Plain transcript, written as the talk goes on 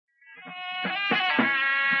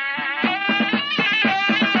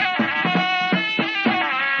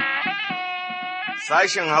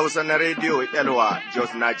Sashen Hausa na Rediyo Elwa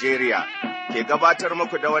Jos Nigeria ke gabatar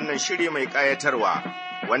muku da wannan shiri mai ƙayatarwa,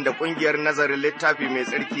 wanda ƙungiyar nazarin littafi mai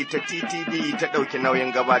tsarki ta TTD ta ɗauki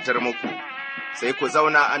nauyin gabatar muku. Sai ku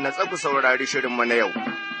zauna a natsa ku saurari shirinmu na yau,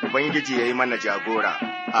 Ubangiji ya yi mana jagora.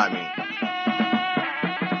 Amin.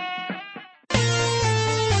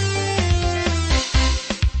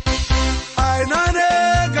 Aina ne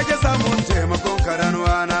kake samun taimakon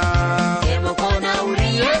karanuwa na. Taimako na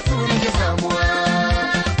wurin Yesu nake samuwa.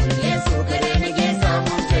 Yesu kare nake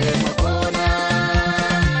samun taimako na.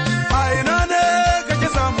 Aina ne kake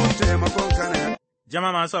samun taimakon karanuwa.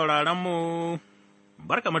 Jama'a masu sauraronmu,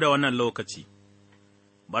 barkamu da wannan lokaci,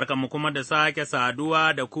 barkamu kuma da sake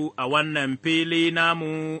saduwa da ku a wannan fili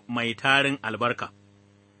namu mai tarin albarka.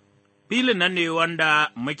 Filin nan ne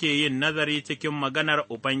wanda muke yin nazari cikin maganar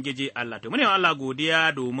Ubangiji Allah, to mune Allah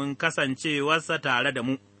godiya domin kasancewarsa tare da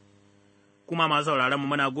mu, kuma masu sauraronmu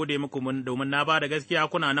muna gode muku domin na ba da gaskiya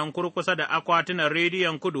kuna nan kurkusa da akwatunan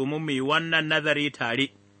rediyon ku domin mu yi wannan nazari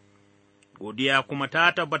tare. Godiya kuma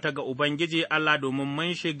ta tabbata ga Ubangiji Allah domin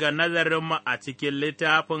mun shiga nazarinmu a cikin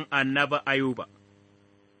littafin annabi Ayuba.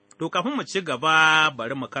 To, kafin mu ci gaba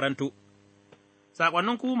bari mu karanto.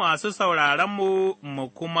 Saƙonninku masu sauraronmu mu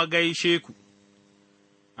kuma gaishe ku,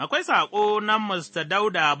 akwai saƙo na Mr.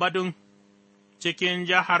 Dauda Badun cikin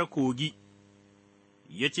jihar Kogi,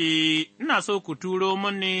 ya ce, Ina so ku turo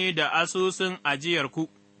mini da asusun ajiyarku,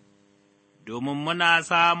 domin muna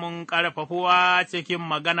samun ƙarfafuwa cikin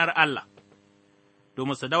maganar Allah. To,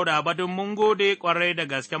 Mr. Dauda Badun mun gode ƙwarai da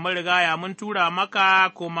gaske mun rigaya mun tura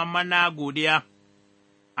maka kuma mana godiya.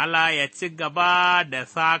 Allah ya ci gaba da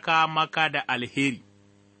saka maka da alheri.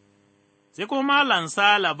 Sai kuma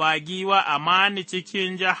Lansa Labagiwa Amani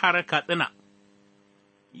cikin jihar Katsina,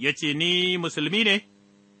 ya ce, Ni musulmi ne,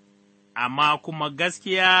 amma kuma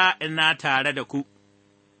gaskiya ina tare da ku,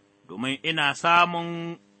 domin ina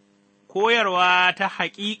samun koyarwa ta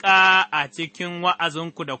haƙiƙa a cikin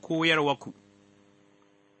wa'azinku da koyarwaku,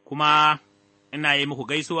 kuma ina yi muku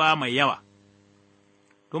gaisuwa mai yawa.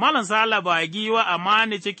 To, Malam Sala Bagiwa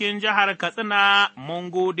Amani cikin jihar Katsina mun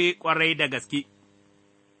gode ƙwarai da gaske,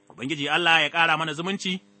 Ubangiji Allah ya ƙara mana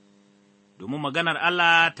zumunci, domin maganar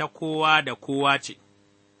Allah ta kowa da kowa ce.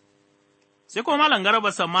 Sai kuma Malam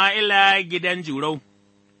Garba Sama'ila gidan Jurau,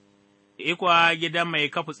 ikwa gidan mai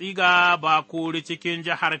kafa tsiga Bakuri cikin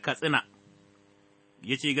jihar Katsina,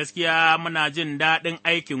 ya ce gaskiya muna jin daɗin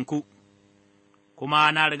aikinku, kuma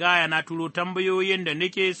na rigaya na turo tambayoyin da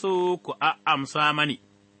nake so ku amsa mani.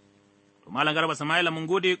 Malam Garba Sama'ila mun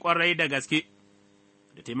gode ƙwarai da gaske,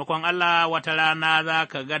 da taimakon Allah wata rana za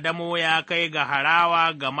ka ga damo ya kai ga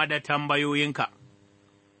harawa game da tambayoyinka,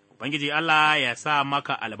 Ubangiji Allah ya sa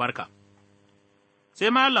maka albarka. Sai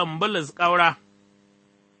Malam Bulus Ƙaura,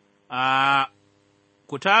 a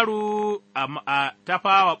Kutaru a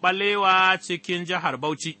Tafawa Ɓalewa cikin jihar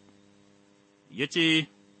Bauchi, ya ce,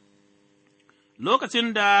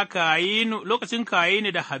 Lokacin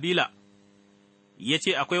Kayini da Habila, ya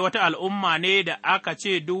ce, Akwai wata al'umma ne da aka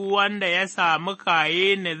ce duk wanda ya sami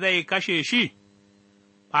Kayini zai kashe shi,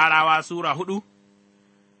 Farawa Sura 4,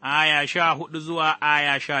 aya 14 zuwa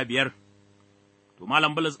aya 15. To,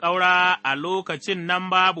 Malam Bulus Ƙaura a lokacin nan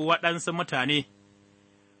babu waɗansu mutane,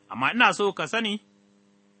 amma ina so ka sani,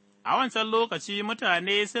 a wancan lokaci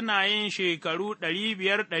mutane suna yin shekaru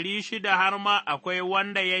 500, 600 har ma akwai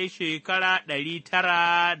wanda ya yi shekara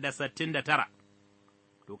 969.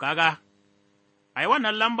 To, kaga. Ai,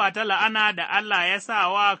 wannan lamba ta la'ana da Allah ya sa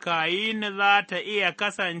wa Kayini za ta iya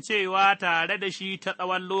kasancewa tare da shi ta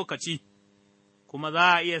tsawon lokaci, kuma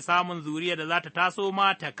za a iya samun zuriya da za ta taso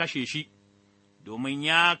ma ta kashe shi, domin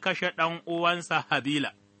ya kashe ɗan uwansa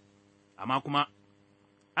Habila, amma kuma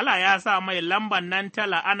Allah ya sa mai lamban nan ta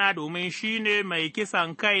la'ana domin shi ne mai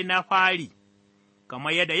kisan kai na fari,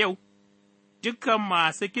 kamar yadda yau, dukkan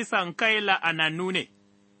masu kisan kai la'anannu ne,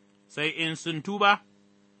 sai in sun tuba.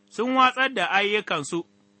 Sun watsar da ayyukansu,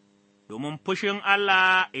 domin fushin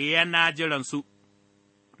Allah yana jiransu.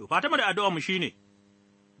 To, fatima da addu'armu shi ne,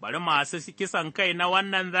 bari masu kisan kai na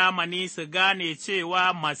wannan zamani su gane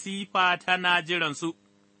cewa masifa tana jiransu,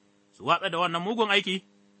 su watsa da wannan mugun aiki,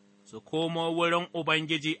 su komo wurin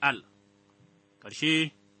Ubangiji Allah.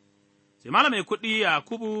 Ƙarshe, sai Malam mai kuɗi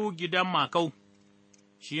Yakubu gidan Makau,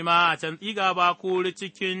 shi ma a can tsiga Bakuri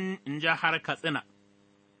cikin jihar Katsina.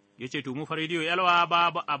 Ya ce, To, mu fa rediyo Yalwa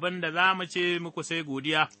babu abin da za mu ce muku sai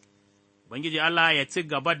godiya, Ubangiji Allah ya ci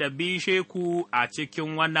gaba da bishe ku a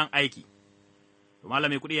cikin wannan aiki. To,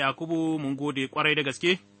 Malam kuɗi Yakubu mun gode ƙwarai da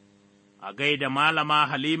gaske, a gaida Malama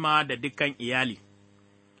Halima da dukkan iyali.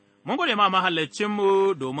 Mun gode ma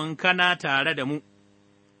mahallacinmu domin kana tare da mu,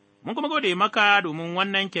 mun kuma gode maka domin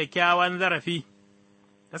wannan kyakkyawan zarafi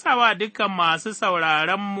ka sa wa dukkan masu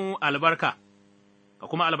sauraronmu albarka, ka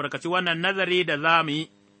kuma albarkaci wannan nazari da za mu yi,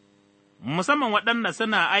 musamman waɗanda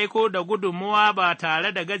suna aiko da gudunmuwa ba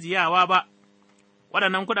tare da gajiyawa ba,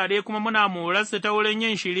 waɗannan kuɗaɗe kuma muna morarsu ta wurin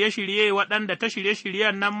yin shirye-shirye waɗanda ta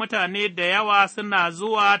shirye-shiryen nan mutane da yawa suna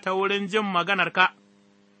zuwa ta wurin jin maganarka,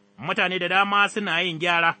 mutane da dama suna yin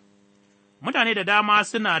gyara, mutane da dama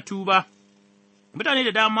suna tuba, mutane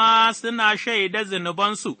da dama suna shaida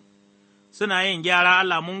zunubansu, suna yin gyara.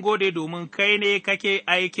 Allah mun gode domin kai ne kake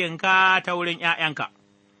aikinka ta wurin ’ya'yanka.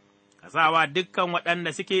 Ka sa wa dukkan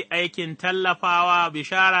waɗanda suke aikin tallafawa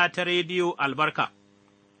bishara ta rediyo albarka,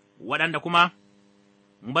 waɗanda kuma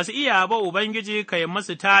ba su iya ba Ubangiji ka yi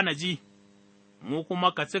musu tanaji, mu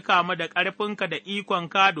kuma ka cika mu da ƙarfinka da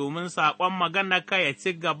ikonka domin saƙon maganarka ya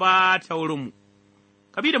ci gaba ta wurinmu.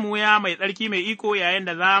 Ka bi da mu ya mai tsarki mai iko yayin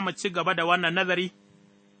da za mu ci gaba da wannan nazari,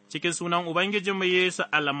 cikin sunan Ubangijinmu Yesu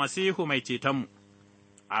almasihu mai cetonmu.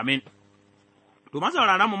 Amin. To,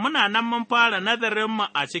 masauraranmu muna nan mun fara nazarinmu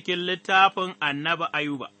a cikin littafin annabi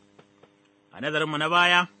Ayuba. A nazarinmu na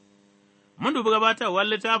baya, mun dubi gabatarwar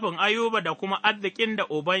littafin Ayuba da kuma arzikin da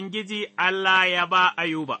Ubangiji Allah ya ba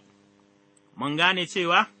Ayuba. Mun gane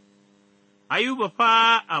cewa, Ayuba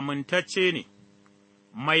fa amintacce ne,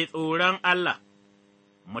 mai tsoron Allah,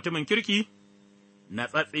 mutumin kirki,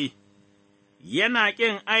 natsatse, yana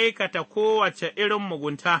ƙin aikata kowace irin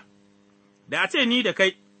mugunta, da a ce ni da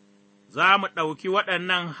kai, za mu ɗauki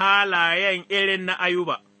waɗannan halayen irin na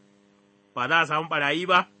Ayuba, ba za a samu ɓarayi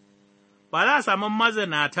ba, ba za a samu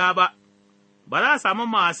mazinata ba, ba za a samu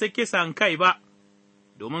masu kisan kai ba,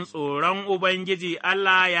 domin tsoron Ubangiji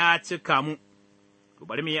Allah ya cika mu.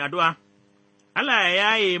 Bari mu yi addu'a, Allah ya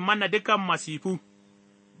yaye mana dukan masifu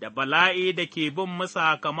da bala'i da ke bin mu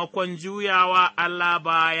sakamakon juyawa Allah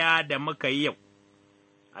baya da muka yi yau.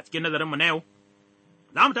 A cikin nazarinmu na yau,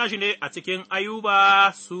 za mu tashi ne a cikin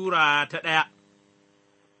Ayuba Sura ta 1,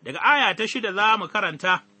 daga aya ta 6 za mu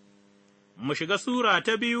karanta, mu shiga Sura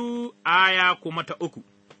ta 2 aya kuma ta 3.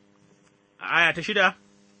 A aya ta 6,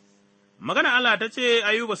 magana Allah ta ce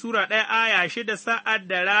Ayuba Sura 1 aya 6, sa'ad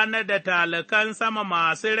da ranar da talakan sama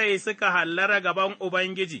masu rai suka hallara gaban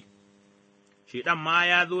Ubangiji, Shiɗan ma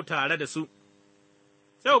ya zo tare da su,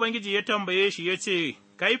 sai Ubangiji ya tambaye shi ya ce,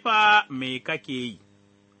 Kai fa me kake yi?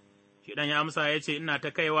 Shiɗan ya amsa ya ce, Ina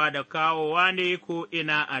ta kaiwa da kawowa ne ko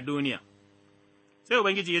ina a duniya. Sai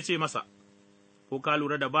Ubangiji ya ce masa, Ko ka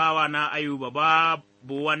lura da bawa na Ayuba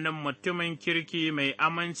babu wannan mutumin kirki mai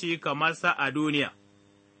aminci kamar sa a duniya,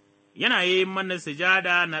 yana yi mana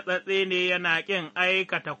sujada natsatse ne yana ƙin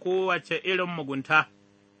aikata kowace irin mugunta.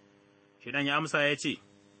 Shiɗan ya amsa ya ce,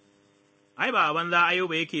 Ai, ba a banza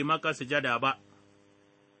Ayuba yake maka sujada ba,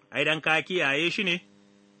 ai, don ka kiyaye shi ne,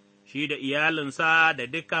 shi da iyalinsa da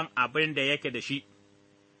dukan abin da yake da shi,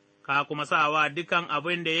 ka kuma sa wa dukan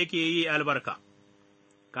abin da yake yi albarka,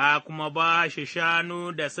 ka kuma ba shi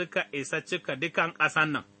shanu da suka isa cika dukan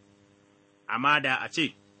ƙasan nan, amma da a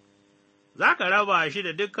ce, za ka raba shi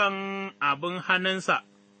da dukan abin hannunsa,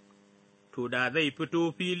 to da zai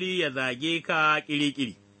fito fili ya zage ka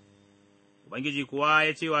ƙiri-ƙiri. Ubangiji kuwa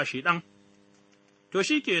ya ce wa Shiɗan, To,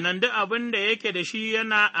 shi kenan duk abin da yake da shi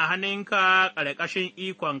yana a hannunka ƙarƙashin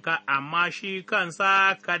ikonka, amma shi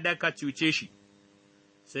kansa kada ka cuce shi,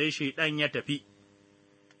 sai Shiɗan ya tafi.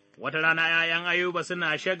 Wata rana ’ya'yan Ayuba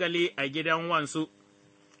suna shagali a gidan wansu,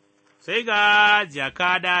 sai ga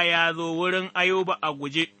jakada ya zo wurin Ayuba a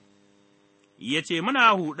guje, ya ce,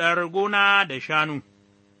 Muna huɗar gona da shanu,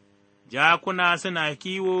 jakuna suna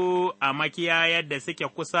kiwo a makiyayar da suke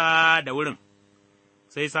kusa da wurin.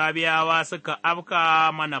 Sai Sabiyawa suka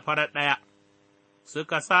afka mana farar ɗaya,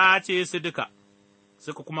 suka sace su duka,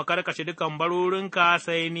 suka kuma karkashe dukan barorinka,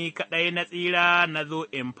 sai ni kaɗai na tsira na zo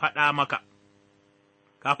in faɗa maka.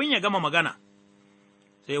 Kafin ya gama magana,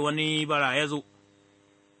 sai wani bara ya zo,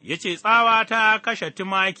 ya ce, Tsawa ta kashe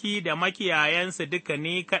tumaki da makiyayensu duka,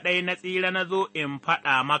 ni kaɗai na tsira na zo in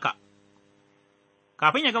faɗa maka.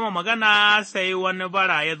 Kafin ya gama magana, sai wani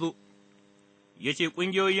bara ya zo, ya ce,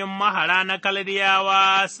 Ƙungiyoyin mahara na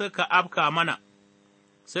Kaldiyawa suka afka mana,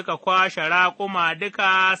 suka kwashe raƙuma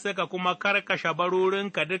duka, suka kuma karkashe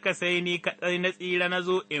barorinka duka, sai ni kaɗai na tsira na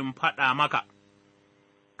zo in faɗa maka.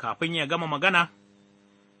 Kafin ya gama magana,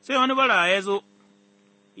 sai wani bara ya zo,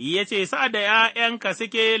 ya ce, Sa'ad da ’ya'yanka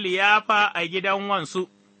suke liyafa a gidan wansu,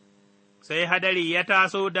 sai hadari ya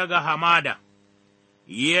taso daga hamada,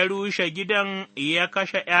 ya rushe gidan ya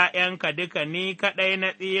kashe ’ya'yanka duka, ni kaɗai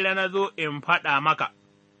na tsira na zo in faɗa maka.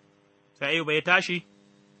 Sai Ayuba ya tashi,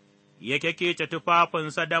 ya kyakece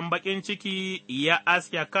tufafinsa don baƙin ciki, ya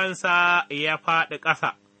aske kansa ya faɗi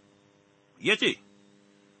ƙasa, ya ce,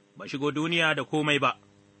 Ba shigo duniya da komai ba,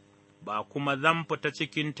 ba kuma zan fita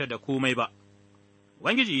cikinta da komai ba.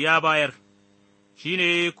 Ubangiji ya bayar, shi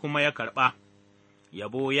ne kuma ya karɓa,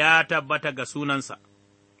 yabo ya tabbata ga sunansa.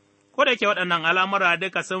 Ko da yake waɗannan al'amura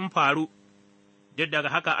duka sun faru, duk daga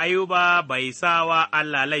haka Ayuba bai sa wa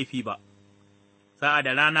Allah laifi ba, sa'a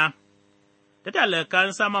da rana, ta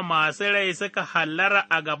talakan sama masu rai suka hallara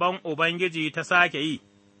a gaban Ubangiji ta sake yi,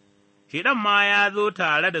 Shiɗan ma ya zo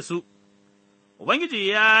tare da su, Ubangiji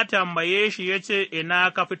ya tambaye shi ya ce,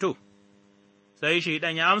 Ina ka fito, sai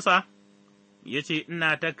Shiɗan ya amsa, ya ce,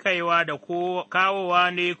 Ina ta kaiwa da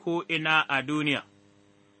kawowa ne ko ina a duniya.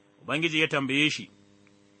 Ubangiji ya tambaye shi,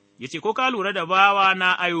 ya ce, Ko ka lura da bawa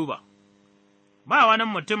na Ayuba, ba wani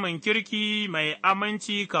mutumin kirki mai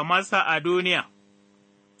aminci kamarsa a duniya,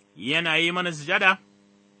 yana yi mana sujada,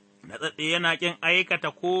 natsatse yana ƙin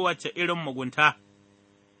aikata kowace irin mugunta,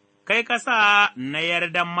 kai ka sa na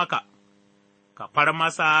yardan maka, ka far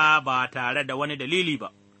masa ba tare da wani dalili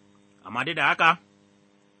ba, amma duk da haka,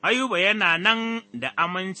 Ayuba yana nan da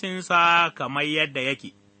amincinsa kamar yadda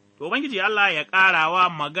yake, to Ubangiji Allah ya ƙara wa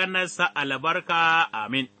maganarsa albarka,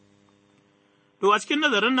 amin. To, a cikin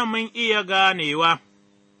nazarin nan mun iya ganewa,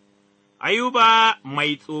 Ayuba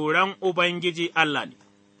mai tsoron Ubangiji Allah ne,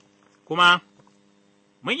 kuma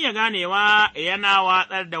mun iya ganewa yana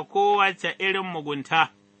watsar da kowace irin mugunta,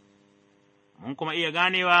 mun kuma iya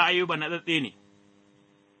ganewa Ayuba natsatse ne.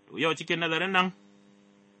 To, yau cikin nazarin nan,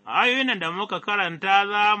 a ayoyin da muka karanta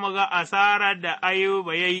za mu ga asarar da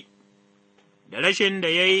Ayuba ya yi, da rashin da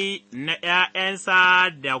ya yi na ’ya'yansa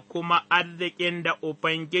da kuma arzikin da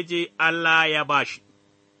Ubangiji Allah ya ba shi.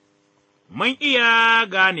 Mun iya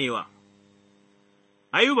ganewa,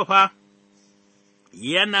 Ayuba fa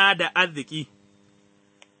yana da arziki,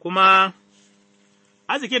 kuma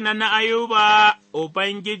arzikin nan na Ayuba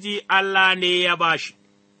Ubangiji Allah ne ya ba shi,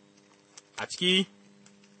 a ciki,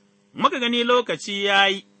 muka gani lokaci ya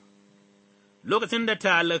yi, lokacin da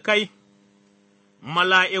talikai,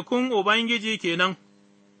 mala'ikun Ubangiji kenan,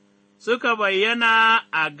 suka bayyana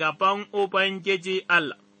a gaban Ubangiji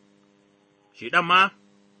Allah, Shiɗan ma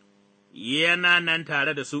yana nan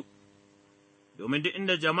tare da su, domin duk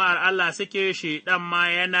inda jama'ar Allah suke Shiɗan ma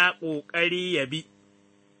yana ƙoƙari ya bi.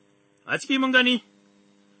 A ciki mun gani,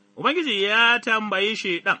 Ubangiji ya tambayi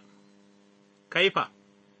Shiɗan, Kaifa,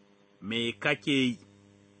 me kake yi?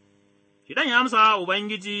 Shiɗan ya amsa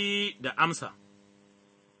Ubangiji da amsa.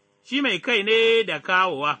 Shi mai kai ne da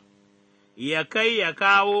kawowa, ya kai ya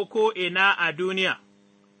kawo ko'ina a duniya,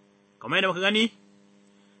 kamar yadda muka gani,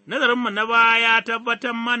 nazarinmu na baya ya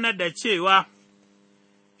tabbatar mana da cewa,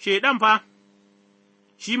 Shaiɗan fa,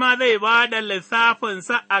 shi ma zai ba da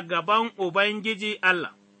lissafinsa a gaban Ubangiji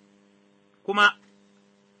Allah, kuma,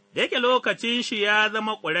 da yake lokacin shi ya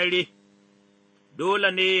zama ƙurarre,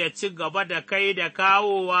 dole ne ya ci gaba da kai da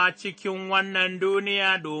kawowa cikin wannan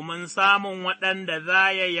duniya domin samun waɗanda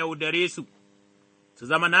za ya yaudare su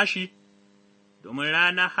zama nashi, domin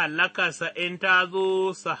ranar hallakarsa in ta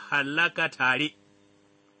zo su hallaka tare.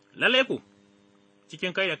 Lallai ku,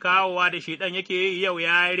 cikin kai da kawowa da Shiɗan yake yi yau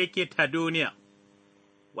ya rikita duniya,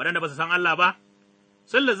 waɗanda ba su san Allah ba,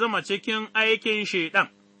 sun zama cikin aikin Shiɗan,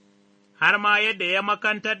 har ma yadda ya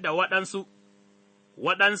makantar da waɗansu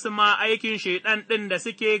ma aikin Shaiɗan ɗin da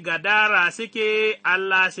suke gadara suke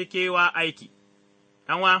Allah suke wa aiki,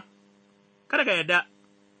 ɗanwa, kada ka yarda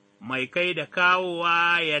mai kai da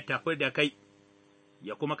kawowa ya tafi da kai,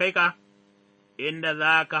 ya kuma kai ka inda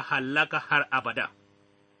za ka hallaka har abada.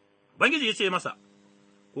 Ubangiji ya ce masa,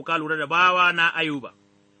 Ku ka lura da bawa na Ayuba,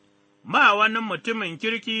 ba wani mutumin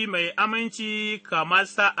kirki mai aminci kamar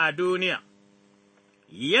sa a duniya,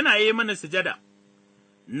 yana yi mini sujada,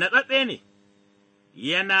 natsatse ne.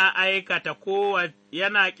 Yana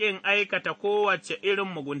ƙin aikata kowace irin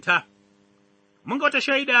mugunta, mun ga wata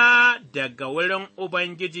shaida daga wurin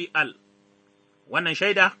Ubangiji wannan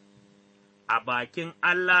shaida a bakin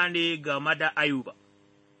Allah ne game da Ayuba.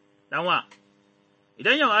 Ɗanwa,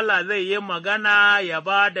 idan yau Allah zai yi magana ya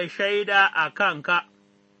ba da shaida a kanka,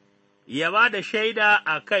 ya ba da shaida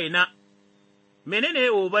a kaina, menene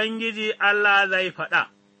Ubangiji Allah zai faɗa?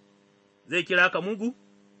 Zai kira ka mugu?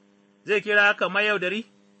 Zai kira ka mayaudari,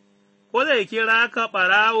 ko zai kira ka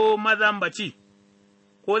ɓarawo mazambaci,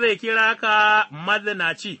 ko zai kira ka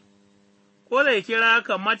mazinaci, ko zai kira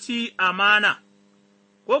ka maci amana,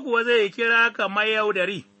 ko kuwa zai kira ka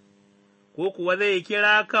mayaudari, ko kuwa zai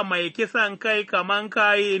kira ka mai kisan kai kaman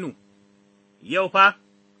Kayinu. Yau fa,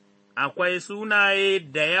 akwai sunaye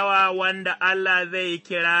da yawa wanda Allah zai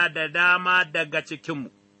kira da dama daga cikinmu,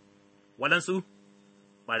 waɗansu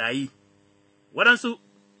ɓarayi, waɗansu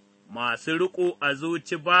masu riƙo a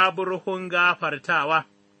zuci babu ruhun gafartawa,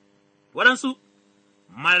 waɗansu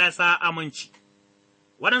marasa aminci,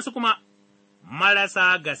 waɗansu kuma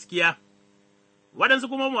marasa gaskiya, waɗansu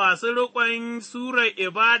kuma masu riƙon surar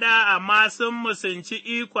ibada amma sun musunci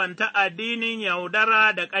ikon ta addinin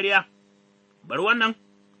yaudara da ƙarya, bari wannan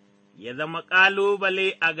ya zama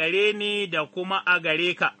ƙalubale a gare ni da kuma a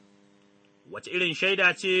gare ka, wace irin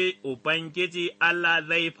shaida ce Ubangiji Allah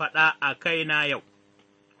zai faɗa a kaina yau,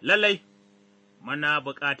 lallai, muna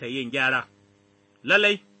bukatar yin gyara,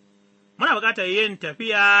 lallai, muna bukatar yin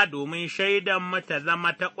tafiya domin shaidan mu ta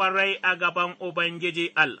zama ta ƙwarai a gaban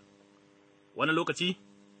Ubangiji Allah. Wani lokaci,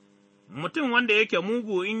 mutum wanda yake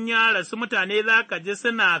mugu in ya rasu mutane za ka ji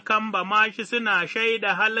suna kambama shi suna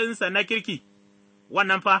shaida halinsa na kirki,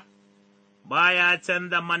 wannan fa, baya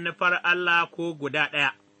canza manufar Allah ko guda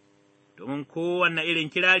ɗaya, domin kowane irin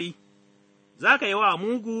kirari, za ka yi wa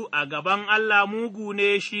mugu a gaban Allah mugu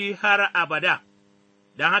ne shi har abada,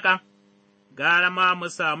 don haka, gara ma mu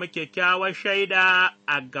samu kyakkyawar shaida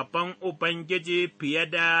a gaban Ubangiji fiye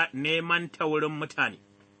da neman taurin mutane.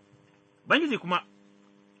 Ubangiji kuma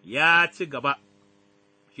ya ci gaba,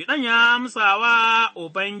 Shiɗan ya amsa wa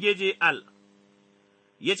Ubangiji Allah,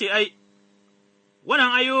 ya ce, Ai,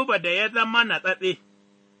 wannan Ayuba da ya zama natsatse,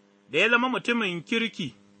 da ya zama mutumin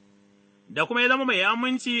kirki, da kuma ya zama mai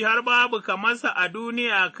aminci har babu kamarsa a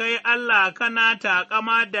duniya kai Allah kana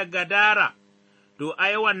taƙama da gadara, to,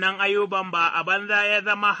 ai, wannan Ayuban ba a banza ya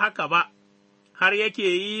zama haka ba, har yake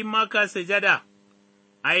yi maka sujada,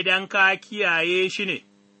 ai, don ka kiyaye shi ne,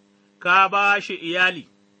 ka ba shi iyali,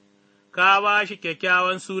 ka ba shi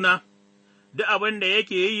kyakkyawan suna, duk abin da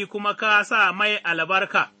yake yi kuma ka sa mai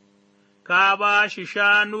albarka, ka ba shi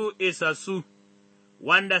shanu isassu,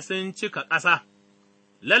 wanda sun cika ƙasa.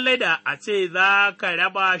 Lallai da a ce za ka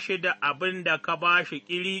raba shi da abin da ka ba shi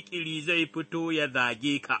ƙiri-ƙiri zai fito ya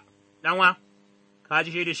zage ka, ɗanwa, ka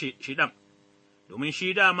ji shi ɗan, domin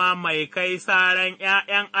shi dama mai kai saran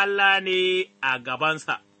 ’ya'yan Allah ne a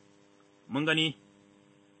gabansa, mun gani,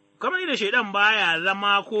 kamar da Shaiɗan baya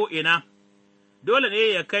zama ko'ina, dole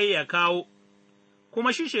ne ya kai ya kawo,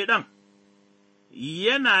 kuma shi Shaiɗan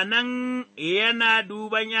yana nan yana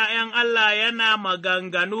duban ’ya'yan Allah yana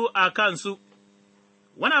maganganu a kansu.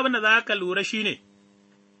 Wani abin da za ka lura shi ne,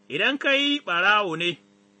 idan ka yi ɓarawo ne,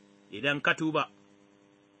 idan ka tuba,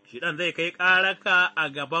 Shiɗan zai kai ƙararka a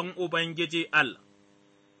gaban Ubangiji Allah,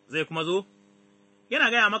 zai kuma zo,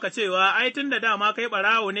 yana gaya maka cewa, ai, tun da dama kai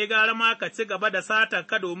ɓarawo ne gara ma ka ci gaba da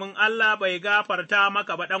satarka domin Allah bai gafarta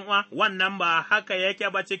maka ba ɗan'uwa, wannan ba haka yake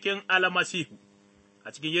ba cikin almasihu,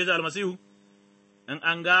 a cikin Yesu almasihu, in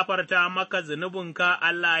an gafarta maka zunubinka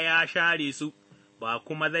Allah ya share su. Ba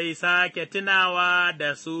kuma zai sake tunawa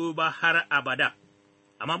da su ba har abada,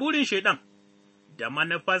 amma burin Shaiɗan da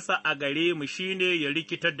manufarsa a gare mu shi ne ya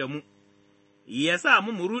rikitar da mu, ya sa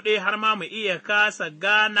mu ruɗe har ma mu iya kasa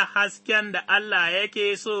gane hasken da Allah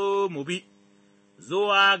yake so mu bi,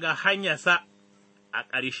 zuwa ga hanyarsa, a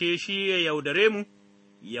ƙarshe shi ya yaudare mu,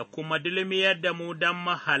 ya kuma dulmiyar da mu don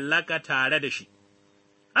mu hallaka tare da shi.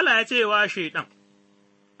 Allah ya ce wa Shaiɗan,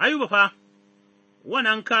 Ayuba fa,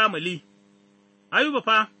 wannan kamuli. Ayuba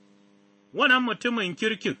fa, wannan mutumin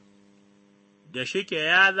kirkin, da shike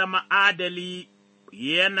ya zama adali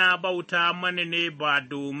yana bauta mani ne ba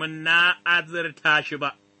domin na azurta shi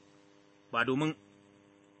ba, ba domin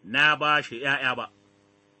na ba shi ’ya'ya ba,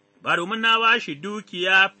 ba domin na ba shi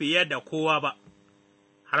dukiya fiye da kowa ba,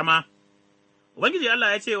 har ma, Ubangiji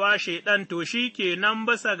Allah ya ce wa Shaiɗan to shi ke nan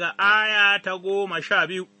bisa ga aya ta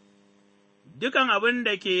 12, dukan abin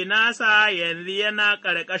da ke nasa yanzu yana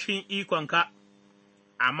ƙarƙashin ikonka.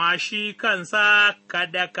 Amma shi kansa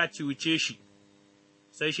kada ka cuce shi,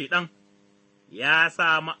 sai Shaiɗan ya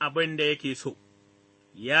samu abin da yake so,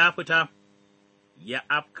 ya fita, ya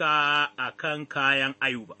afka a kan kayan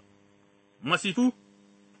Ayuba. Masifu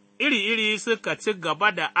iri-iri suka ci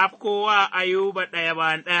gaba da afkowa Ayuba ɗaya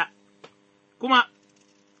bayan ɗaya, kuma,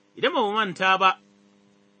 idan ba mu manta ba,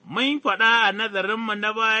 mun faɗa a nazarinmu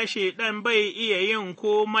na baya Shaiɗan bai iya yin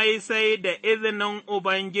komai sai da izinin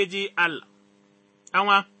Ubangiji Allah.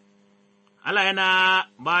 Ɗanwa, Allah yana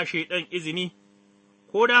ba Shaiɗan izini,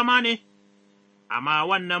 ko dama ne, amma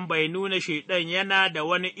wannan bai nuna Shaiɗan yana da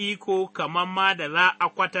wani iko kamar ma da za a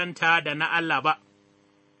kwatanta da na Allah ba,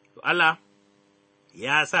 to Allah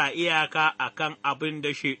ya sa iyaka a kan abin da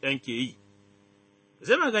Shaiɗan ke yi.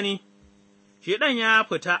 Zai magani, Shaiɗan ya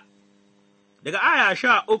fita, daga aya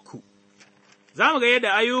 13, za mu ga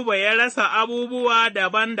yadda Ayuba ya rasa abubuwa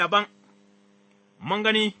daban-daban, mun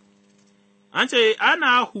gani. An ce,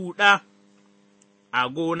 Ana huɗa a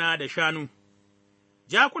gona da shanu,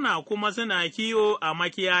 jakuna kuma suna kiwo a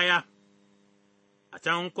makiyaya, a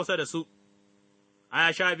can kusa da su,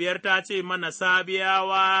 aya 15 ta ce mana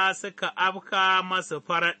Sabiyawa suka afka masu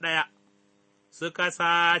farar ɗaya, suka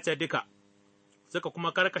sace duka, suka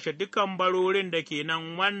kuma karkashe dukan barorin da ke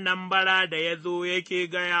nan. Wannan bara da ya zo yake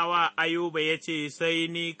gaya wa Ayuba ya ce, Sai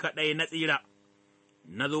ni kaɗai na tsira,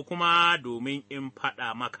 na zo kuma domin in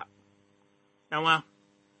faɗa maka. Ɗanwa,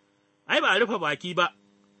 ai, ba a rufe baki ba,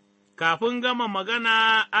 kafin gama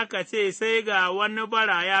magana aka ce sai ga wani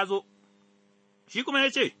bara ya zo, shi kuma ya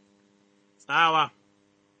ce, Tsawa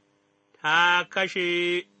ta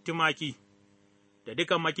kashe tumaki da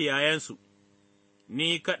dukan makiyayansu,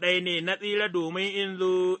 ni kaɗai ne na tsira domin in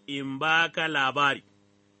zo in ba ka labari.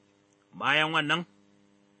 Bayan wannan,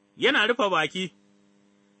 yana rufe baki,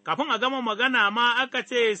 kafin a gama magana ma aka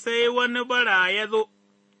ce sai wani bara ya zo,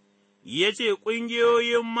 ya ce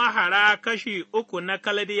ƙungiyoyin mahara kashi 3 na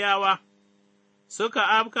Kaldiyawa suka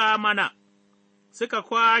afka mana, suka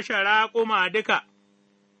kwashe raƙuma duka,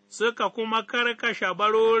 suka kuma karkashe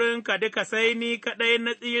barorinka duka, sai ni kaɗai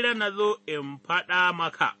na tsira na zo in faɗa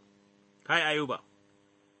maka. Kai Ayuba,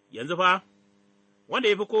 yanzu fa, wanda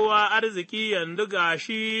ya fi kowa arziki yanzu ga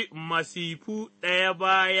shi masifu ɗaya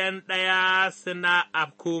bayan ɗaya suna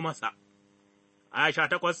afko masa. Aya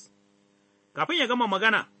 18, kafin ya gama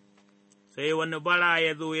magana, sai wani bara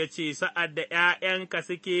ya zo ya ce, Sa'ad da ’ya'yanka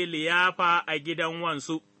suke liyafa a gidan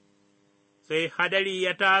wansu, sai hadari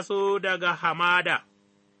ya taso daga hamada,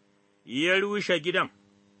 ya rushe gidan,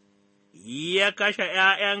 ya kashe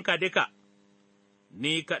 ’ya'yanka duka,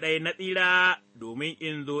 ni kaɗai na tsira domin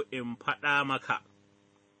in zo in faɗa maka.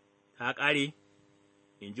 Ta ƙare,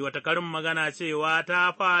 in ji wata karin magana cewa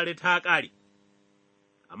ta fari ta ƙare,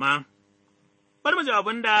 amma, bari mu ji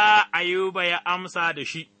abin da Ayuba ya amsa da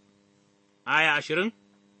shi. Aya 20,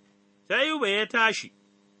 sai Ayuba ya tashi,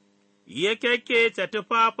 ya kyakkece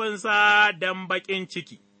tufafinsa don baƙin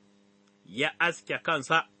ciki, ya aske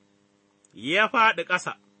kansa, ya faɗi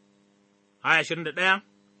ƙasa. Aya 21,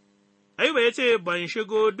 Ayuba ya ce, Ban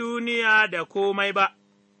shigo duniya da komai ba,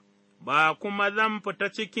 ba kuma zan fita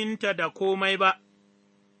cikinta da komai ba,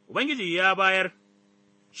 Ubangiji ya bayar,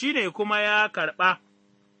 shi ne kuma ya karɓa,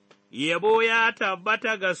 yabo ya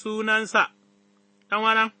tabbata ga sunansa.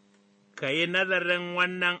 Ɗanwana, ka yi nazarin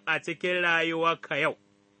wannan a cikin rayuwarka yau,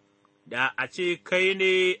 da a ce kai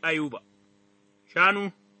ne Ayuba,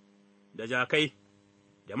 shanu da jakai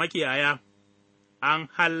da makiyaya an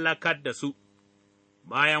hallakar da su,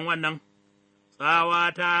 bayan wannan,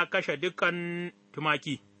 tsawa ta kashe dukan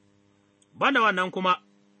tumaki, banda wannan kuma,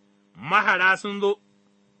 mahara sun zo,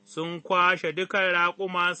 sun kwashe dukan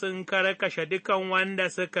raƙuma sun karkashe dukan wanda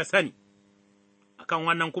suka sani, akan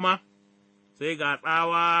wannan kuma, sai ga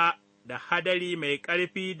tsawa da hadari mai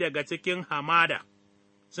ƙarfi daga cikin hamada,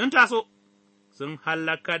 sun taso, sun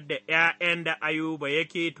hallakar da ’ya'yan da Ayuba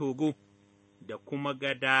yake togo, da kuma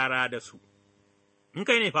gadara da su. In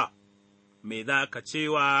kai ne fa, me za ka ce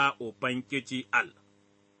wa Ubangiji Allah?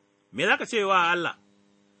 Me za ka ce wa Allah?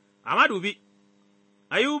 Amma dubi,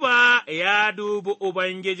 Ayuba ya dubi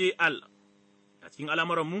Ubangiji Allah, a cikin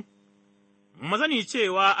al'amuranmu, mu sani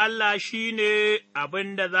cewa Allah shi ne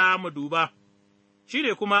abin da za mu duba, shi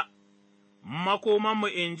ne kuma makomanmu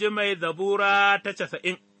in ji mai zabura ta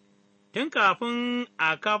 90, tun kafin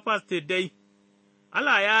a kafa dai,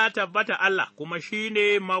 Allah ya tabbata Allah kuma shi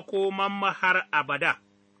ne makomanmu har abada.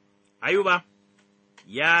 Ayuba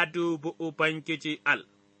ya dubi Ubangiji Allah.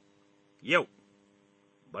 Yau,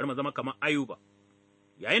 bari mu zama kamar Ayuba,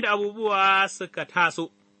 yayin da abubuwa suka taso,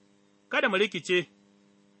 kada mu rikice,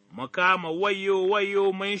 mu kama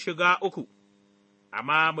wayo mun shiga uku,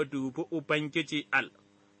 amma mu dubi Ubangiji Allah.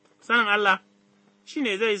 Sanin Allah shi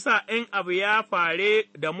ne zai sa in abu ya fare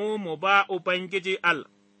da mu ba Ubangiji Allah,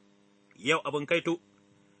 yau abin kaito,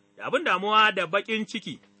 da abin damuwa da baƙin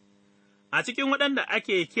ciki, a cikin waɗanda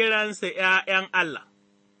ake kiransa ’ya'yan Allah,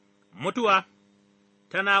 mutuwa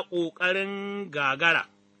tana ƙoƙarin gagara,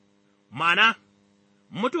 ma'ana,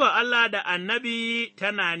 mutuwa Allah da annabi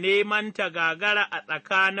tana neman ta gagara a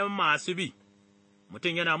tsakanin masu bi,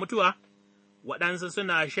 mutum yana mutuwa, waɗansu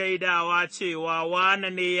suna shaidawa cewa wane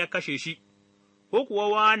ne ya kashe shi, ko kuwa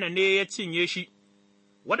wane ne ya cinye shi,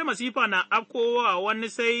 wata masifa na afkowa wani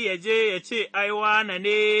sai ya je ya ce, Ai, wane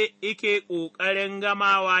ne ike ƙoƙarin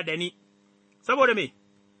gamawa da ni, saboda me?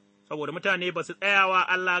 Saboda mutane ba su tsayawa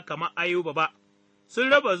Allah kamar Ayuba ba, sun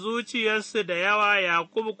raba zuciyarsu da yawa,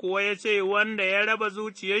 Yakubu kuwa ya ce, Wanda ya raba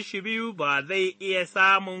zuciyarshi biyu ba zai iya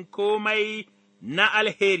samun komai na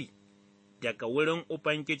alheri daga wurin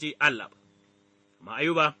Ubangiji Allah ba. Amma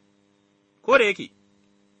Ayuba, ko da yake,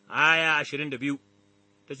 aya 22,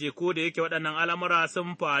 ta ce, Ko da yake waɗannan al'amura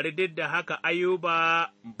sun faru duk da haka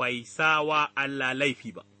Ayuba bai sawa Allah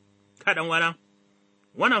laifi ba, kaɗan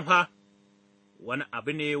wannan fa, wani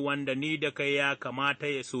abu ne wanda ni da kai ya kamata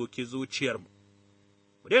ya soki zuciyarmu.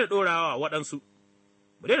 mu daina ɗorawa waɗansu,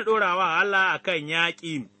 mu daina ɗorawa Allah a kan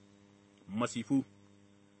yaƙi masifu,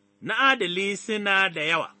 na adali suna da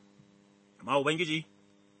yawa, amma Ubangiji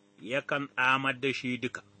yakan tsamar da shi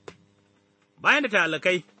duka. Bayan da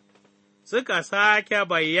talakai suka sake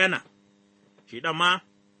bayyana, shi ɗan ma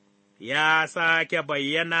ya sake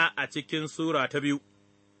bayyana a cikin Sura ta 2,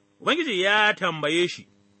 Ubangiji ya tambaye shi,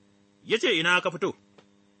 ya ce, Ina ka fito,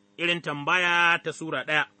 irin tambaya ta Sura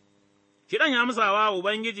 1. Shi ɗan ya amsawa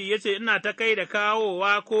Ubangiji ya ce, Ina ta kai da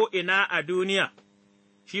kawowa ko ina a duniya,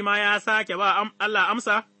 shi ma ya sake ba Allah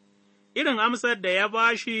amsa, irin amsar da ya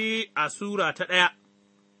ba shi a Sura ta 1.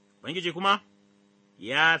 Ubangiji kuma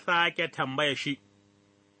ya sake tambaya shi,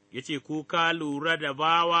 ya ce, Ku ka lura da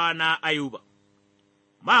bawa na Ayuba,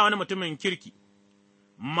 ba wani mutumin kirki,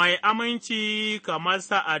 mai aminci kamar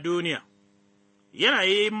sa a duniya, yana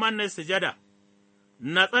yi mana sujada,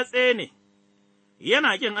 natsatse ne,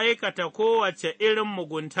 yana ƙin aikata kowace irin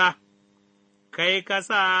mugunta, kai ka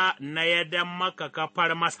sa na yadda maka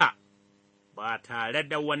kafar masa, ba tare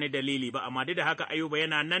da wani dalili ba, amma duk da haka Ayuba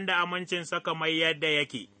yana nan da amincinsa kamar yadda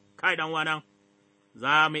yake, kai ɗan wanan,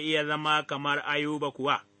 za mu iya zama kamar Ayuba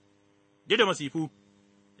kuwa, duk da masifu,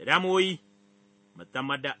 da damuwoyi, mu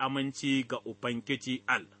zama da aminci ga Ubangiji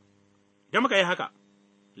Allah. Idan muka yi haka,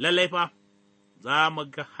 lallai fa, za mu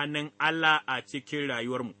ga hannun Allah a cikin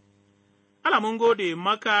rayuwarmu. Allah mun gode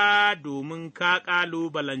maka domin ka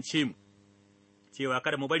ƙalubalance mu, cewa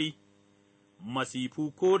kada mu bari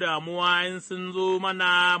masifu ko damuwa in sun zo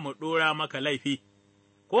mana mu ɗora maka laifi,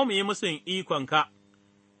 ko mu yi musun ikonka,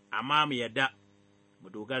 amma mu yadda mu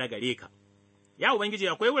dogara gare ka. Ya Ubangiji,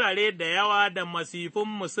 akwai wurare da yawa da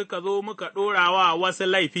masifunmu suka zo muka ɗorawa wasu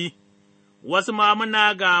laifi, wasu ma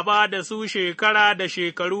muna gaba da su shekara da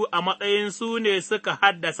shekaru a matsayin su ne suka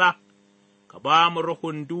haddasa, ka ba mu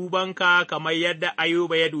ruhun dubanka kamar yadda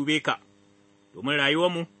Ayuba ya dube ka, domin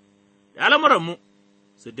rayuwarmu da al'amuranmu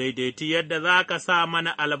su daidaiti yadda za ka sa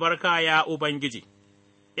mana albarka ya Ubangiji,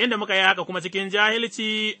 inda muka yi haka kuma cikin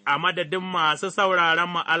jahilci a madadin masu sauraron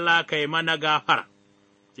mu Allah kai mana gafara.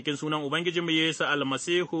 Cikin sunan Ubangijinmu Yesu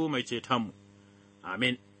almasihu mai cetonmu,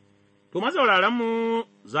 amin. To, masauraranmu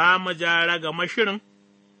za mu jara ga mashirin,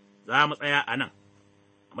 za mu tsaya a nan,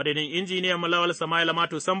 a madadin injiniyan Lawal Sama'ila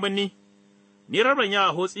Mato Sambunni, ni rabin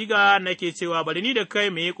yawa Hotsiga nake cewa bari ni da kai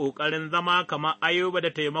mu yi ƙoƙarin zama kamar Ayuba da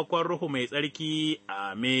taimakon Ruhu Mai Tsarki,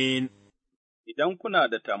 amin. Idan kuna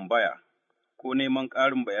da tambaya ko neman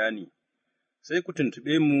ƙarin bayani, sai ku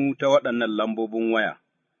tuntuɓe mu ta waɗannan lambobin waya.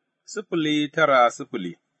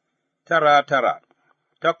 090-89-88-28-27,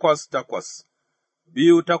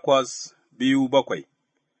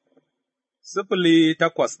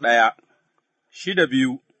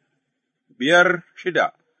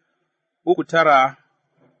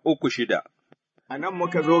 081-62-5-6-3-9-3-6. A nan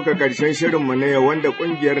muka zo ga ƙarshen shirinmu na yau wanda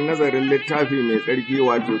ƙungiyar nazarin littafi mai tsarki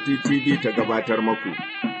wato TTD ta gabatar maku.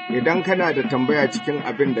 Idan kana da tambaya cikin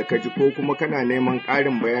abin da ka ji ko kuma kana neman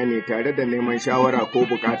ƙarin bayani tare da neman shawara ko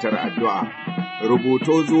buƙatar addu'a,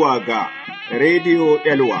 rubuto zuwa ga Radio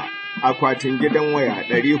Elwa, akwatin gidan waya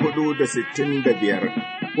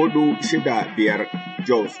 465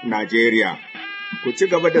 Jos, Nigeria. Ku ci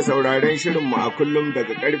gaba da sauraron shirinmu a kullum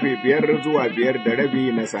daga ƙarfe 5 zuwa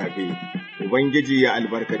 5:30 na safe. Ubangiji ya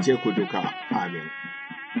albarkace ku duka. Amin.